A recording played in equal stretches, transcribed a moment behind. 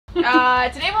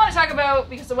Today we want to talk about,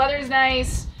 because the weather is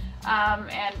nice,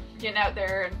 and getting out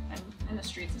there and in the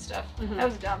streets and stuff. That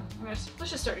was dumb. Let's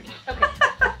just start again. Okay.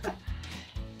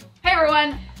 Hey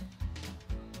everyone.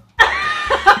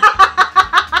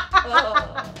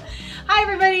 Hi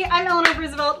everybody, I'm Eleanor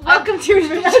Roosevelt. Welcome to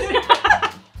It's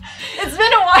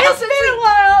been a while since a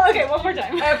while. Okay, one more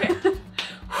time. Okay.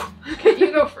 Okay,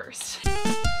 you go first.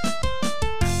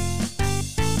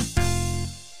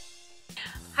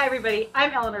 Hi everybody,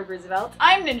 I'm Eleanor Roosevelt.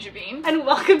 I'm Ninja Bean. And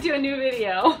welcome to a new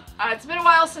video. It's been a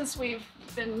while since we've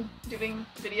been doing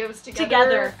videos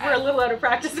together. We're a little out of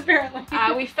practice apparently.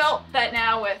 We felt that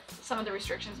now with some of the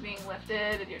restrictions being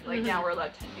lifted, and now we're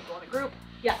allowed 10 people in a group.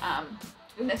 Yeah.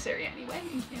 In this area anyway,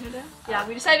 in Canada. Yeah.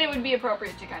 We decided it would be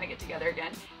appropriate to kind of get together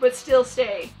again, but still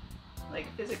stay like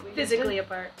physically distant.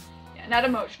 Apart. Yeah, not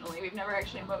emotionally. We've never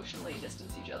actually emotionally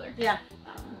distanced each other. Yeah.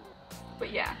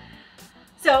 But yeah.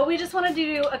 So we just wanted to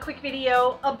do a quick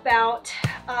video about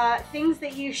things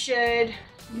that you should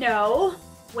know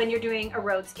when you're doing a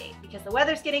road skate, because the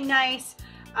weather's getting nice.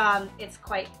 It's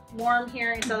quite warm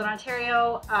here in Southern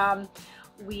Ontario.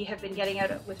 We have been getting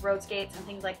out with road skates and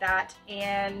things like that,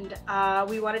 and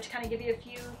we wanted to kind of give you a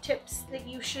few tips that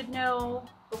you should know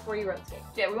before you road skate.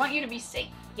 Yeah, we want you to be safe.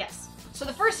 Yes. So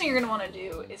the first thing you're going to want to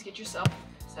do is get yourself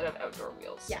a set of outdoor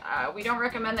wheels. Yeah. We don't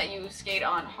recommend that you skate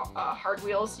on hard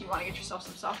wheels. You want to get yourself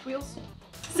some soft wheels.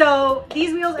 So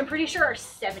these wheels, I'm pretty sure, are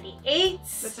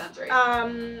 78s. That sounds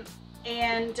right.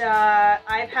 And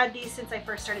I've had these since I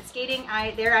first started skating.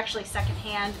 They're actually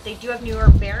secondhand. They do have newer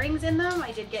bearings in them.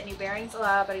 I did get new bearings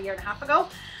about a year and a half ago.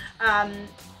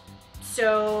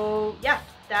 So yeah,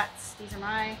 these are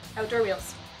my outdoor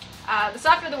wheels. The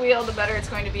softer the wheel, the better it's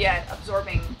going to be at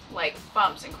absorbing like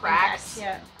bumps and cracks.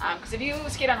 Yeah. Because if you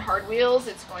skate on hard wheels,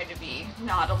 it's going to be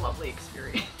not a lovely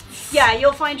experience. Yeah,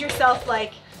 you'll find yourself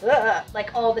like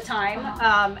all the time,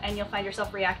 and you'll find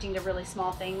yourself reacting to really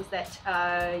small things that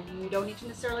you don't need to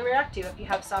necessarily react to. If you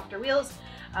have softer wheels,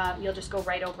 you'll just go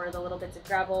right over the little bits of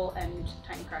gravel and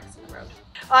tiny cracks in the road.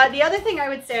 The other thing I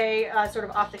would say, sort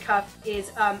of off the cuff,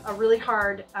 is a really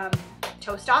hard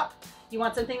toe stop. You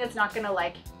want something that's not going to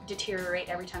like deteriorate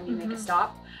every time you make a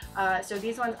stop. So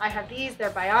these ones, I have these, they're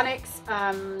Bionics.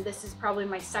 This is probably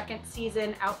my second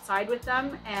season outside with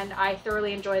them, and I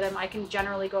thoroughly enjoy them. I can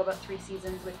generally go about 3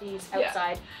 seasons with these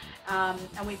outside. Yeah.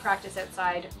 And we practice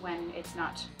outside when it's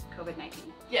not COVID-19.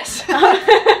 Yes.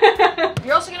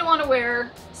 You're also going to want to wear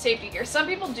safety gear. Some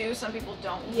people do, some people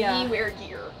don't. Yeah. We wear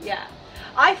gear. Yeah.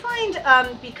 I find,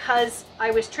 because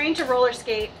I was trained to roller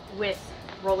skate with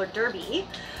roller derby,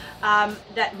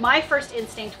 that my first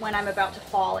instinct when I'm about to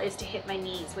fall is to hit my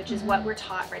knees, which is what we're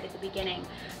taught right at the beginning.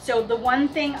 So the one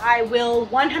thing I will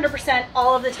 100%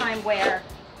 all of the time wear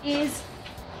is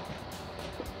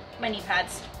my knee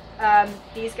pads.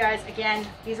 These guys, again,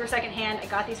 these were secondhand. I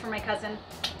got these from my cousin.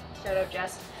 Shout out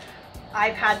Jess.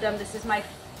 I've had them. This is my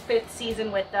 5th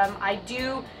season with them. I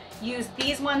do use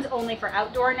these ones only for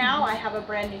outdoor now. I have a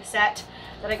brand new set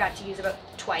that I got to use about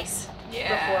twice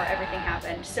before everything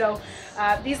happened. So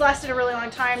these lasted a really long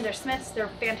time. They're Smiths, they're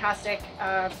fantastic.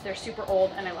 They're super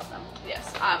old and I love them.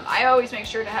 Yes, I always make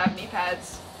sure to have knee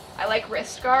pads. I like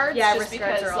wrist guards. Yeah, just wrist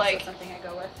guards are also like something I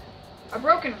go with. A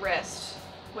broken wrist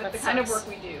with That the kind of sucks.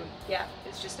 work we do,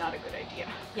 is just not a good idea.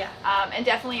 Yeah. And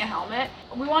definitely a helmet.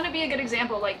 We want to be a good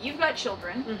example. Like, you've got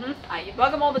children. You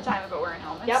bug them all the time about wearing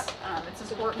helmets. Yep.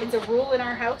 It's important. It's a rule in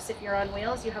our house. If you're on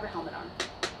wheels, you have a helmet on.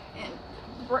 And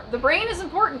the brain is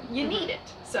important. You need it.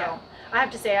 So yeah. I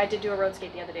have to say, I did do a road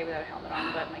skate the other day without a helmet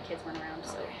on, but my kids weren't around,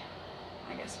 so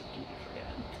I guess you can be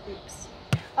forgiven. Oops.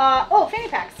 Oh, fanny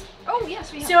packs. Oh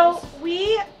yes, we have So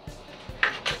those.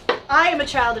 I am a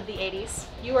child of the 80s.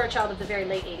 You are a child of the very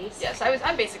late 80s. Yes,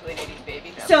 I'm basically an 80s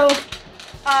baby. So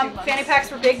fanny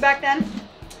packs were big back then,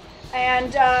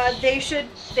 and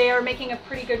they are making a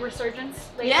pretty good resurgence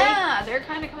lately. Yeah, they're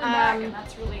kind of coming back, and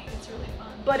it's really fun.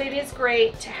 But it is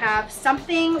great to have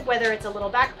something, whether it's a little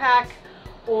backpack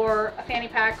or a fanny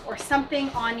pack or something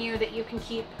on you that you can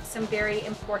keep some very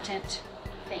important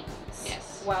things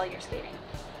while you're skating.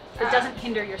 It doesn't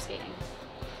hinder your skating.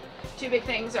 2 big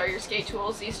things are your skate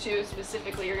tools. These 2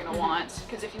 specifically you're going to want,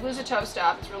 because if you lose a toe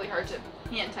stop, it's really hard to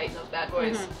hand tighten those bad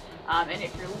boys. And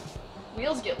if your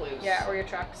wheels get loose, or your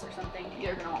trucks or something,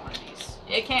 you're going to want one of these.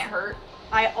 It can't hurt.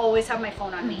 I always have my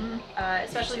phone on me,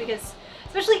 especially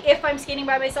if I'm skating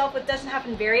by myself, which doesn't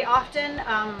happen very often,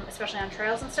 especially on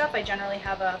trails and stuff. I generally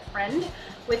have a friend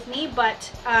with me,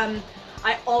 but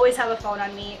I always have a phone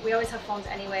on me. We always have phones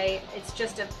anyway. It's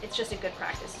just a good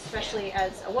practice, especially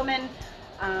as a woman.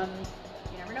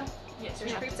 You never know. Yes,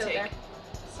 There's you have creeps to out take there.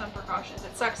 some precautions.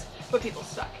 It sucks. but people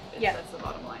suck. Yeah. That's the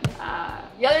bottom line.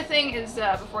 The other thing is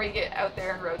before you get out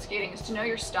there and road skating is to know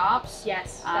your stops.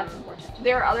 Yes, that's important.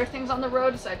 There are other things on the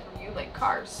road aside from you, like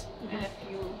cars. Mm-hmm. And if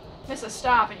you miss a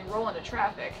stop and you roll into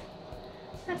traffic,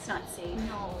 that's not safe.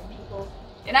 No. People.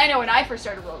 And I know when I first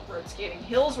started road skating,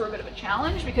 hills were a bit of a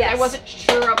challenge because Yes. I wasn't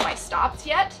sure of my stops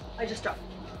yet. I just dropped.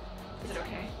 Is it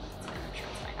okay? I'm sure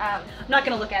it's fine. Um, I'm not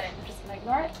gonna look at it. I'm just gonna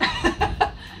ignore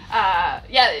it.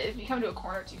 yeah, if you come to a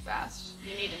corner too fast,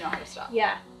 you need to know how to stop.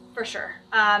 Yeah, for sure.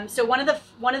 So one of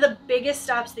the biggest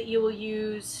stops that you will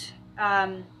use,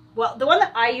 well, the one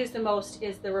that I use the most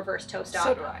is the reverse toe stop.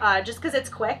 So do I. Just because it's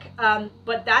quick,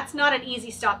 but that's not an easy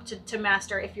stop to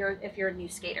master if you're a new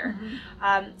skater.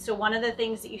 Mm-hmm. So one of the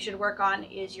things that you should work on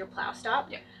is your plow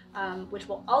stop. Yep. Which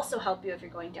will also help you if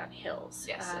you're going down hills.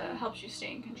 Yes, helps you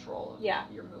stay in control of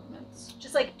your movements.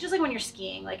 Just like when you're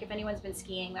skiing, like if anyone's been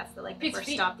skiing, that's the Pizza first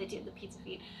feet. stop they do, the pizza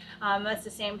feet. That's the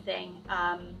same thing,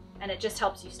 and it just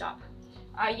helps you stop.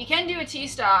 You can do a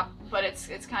T-stop, but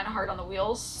it's kind of hard on the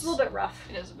wheels. It's a little bit rough.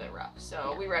 It is a bit rough,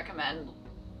 so we recommend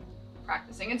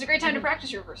practicing. It's a great time to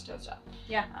practice your reverse toe stop.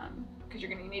 Yeah. Because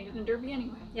you're going to need it in derby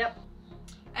anyway. Yep.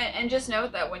 And just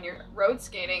note that when you're road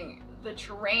skating, the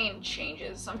terrain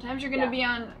changes. Sometimes you're going to be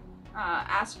on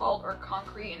asphalt or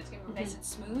concrete, and it's going to be nice and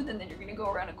smooth, and then you're going to go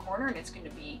around a corner, and it's going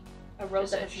to be a road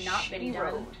that has not been done.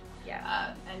 road.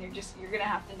 Yeah. And you're going to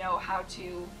have to know how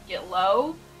to get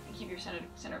low and keep your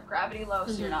center of gravity low,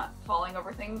 so you're not falling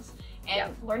over things.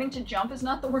 And learning to jump is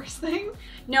not the worst thing.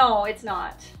 No, it's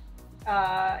not.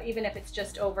 Even if it's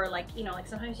just over, like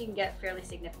sometimes you can get fairly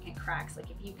significant cracks. Like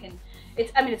if you can,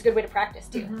 it's a good way to practice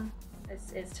too.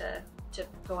 Is to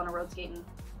go on a road skate and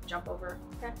jump over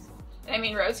cracks. I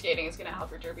mean, road skating is going to help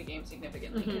your derby game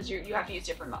significantly because you have to use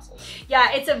different muscles.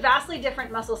 Yeah, it's a vastly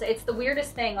different muscle set. It's the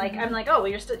weirdest thing. Like I'm like, oh, well,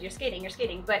 you're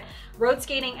skating, but road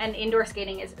skating and indoor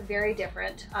skating is very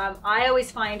different. I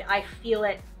always find I feel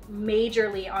it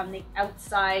majorly on the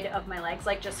outside of my legs,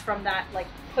 like just from that like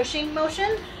pushing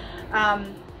motion.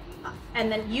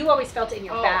 And then you always felt it in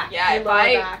your back. Yeah, your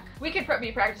lower back. We could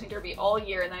be practicing derby all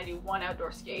year, and then I do one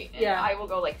outdoor skate, and I will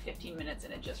go like 15 minutes,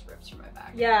 and it just rips from my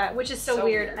back. Yeah, which is so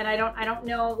weird. And I don't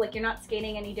know, like you're not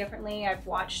skating any differently. I've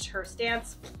watched her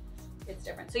stance. It's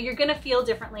different. So you're gonna feel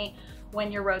differently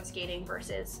when you're road skating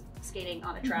versus skating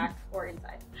on a track or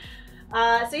inside.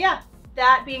 So yeah.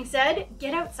 That being said,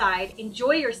 get outside,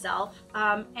 enjoy yourself,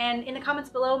 and in the comments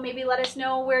below, maybe let us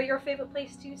know where your favorite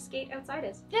place to skate outside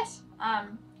is. Yes.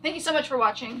 Thank you so much for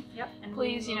watching. Yep. And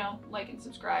please, like and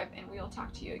subscribe, and we'll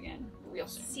talk to you again real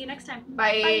soon. See you next time.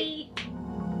 Bye. Bye.